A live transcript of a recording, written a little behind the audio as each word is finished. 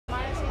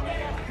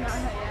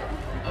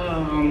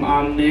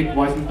I'm Nick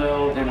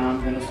Weitzenfeld, and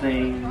I'm gonna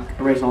sing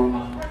 "Erase All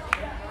Miles."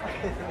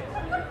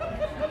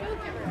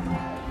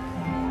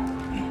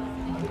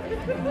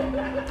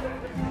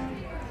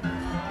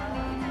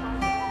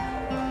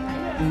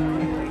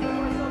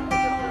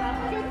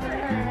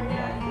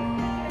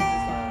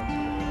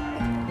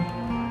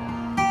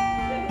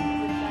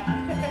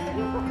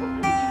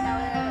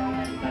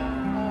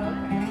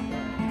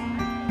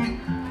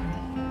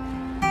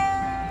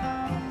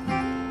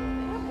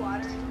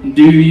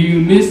 Do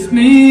you miss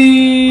me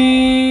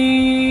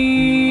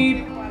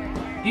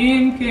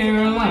in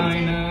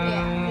Carolina?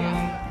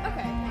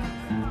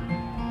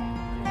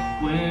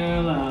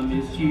 Well, I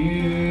miss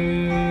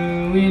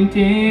you in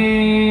Tennessee.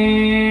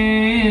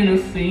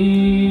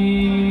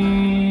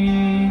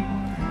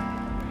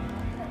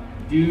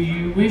 Do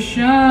you wish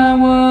I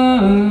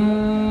was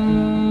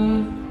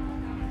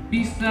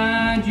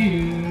beside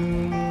you?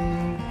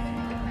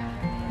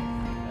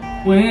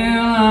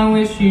 Well, I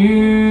wish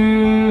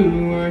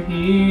you were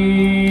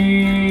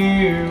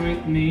here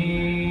with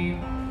me.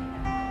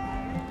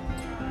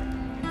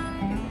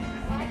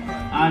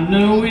 I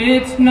know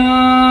it's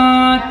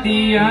not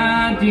the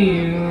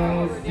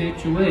ideal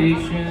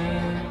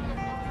situation.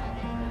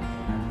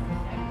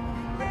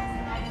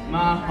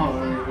 My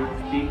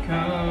heart's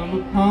become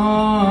a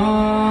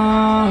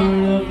part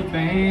of the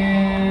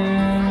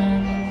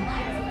band.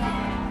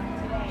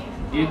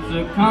 It's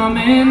a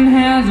common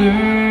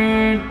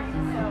hazard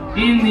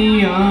in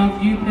the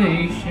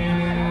occupation.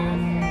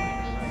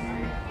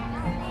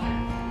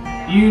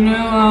 You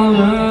know I'll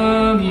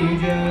love you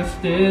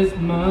just as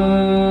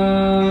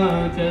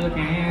much as I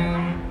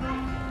can.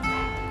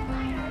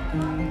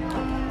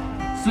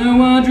 So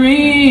I'll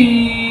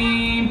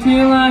dream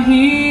till I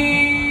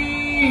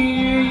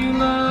hear you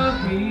love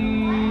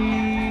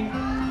me,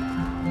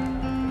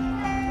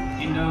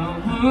 and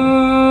I'll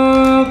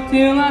hope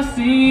till I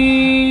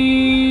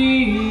see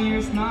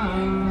your smile.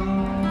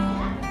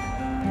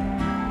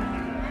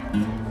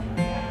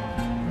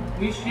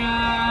 Wish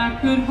I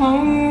could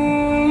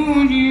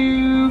hold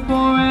you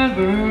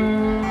forever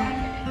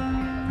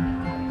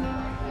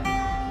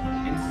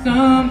and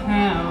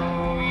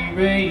somehow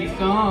erase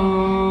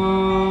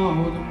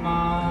all the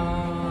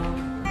miles.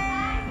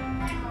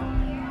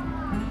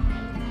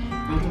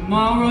 But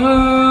tomorrow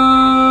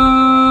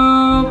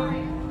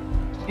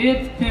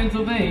it's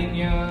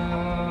Pennsylvania,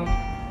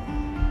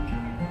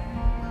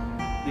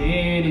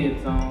 then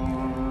it's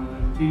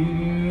on to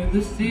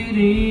the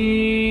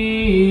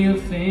city of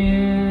sin.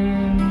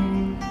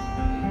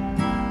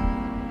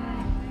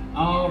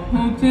 I'll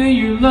hold to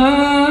your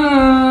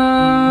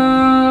love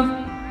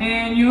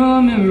and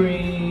your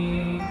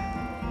memory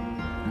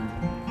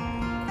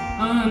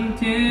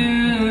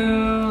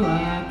until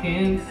I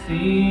can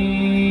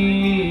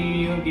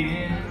see you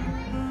again.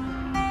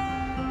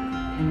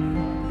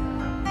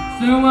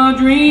 So I'll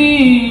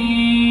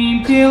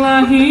dream till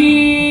I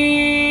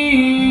hear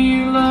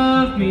you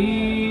love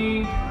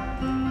me,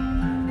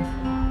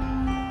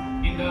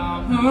 and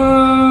I'll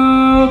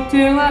hope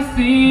till I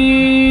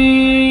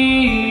see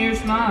your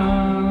smile.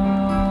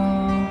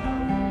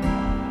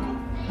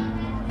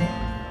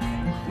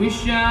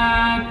 Wish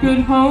I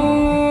could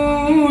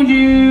hold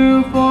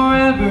you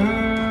forever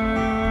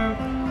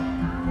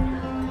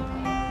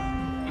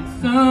and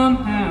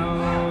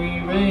somehow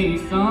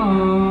erase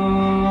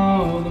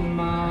all the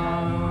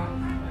miles.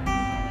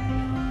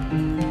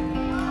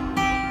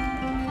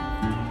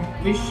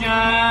 Wish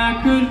I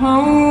could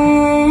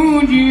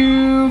hold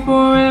you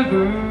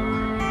forever.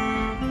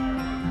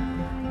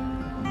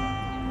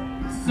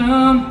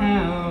 Somehow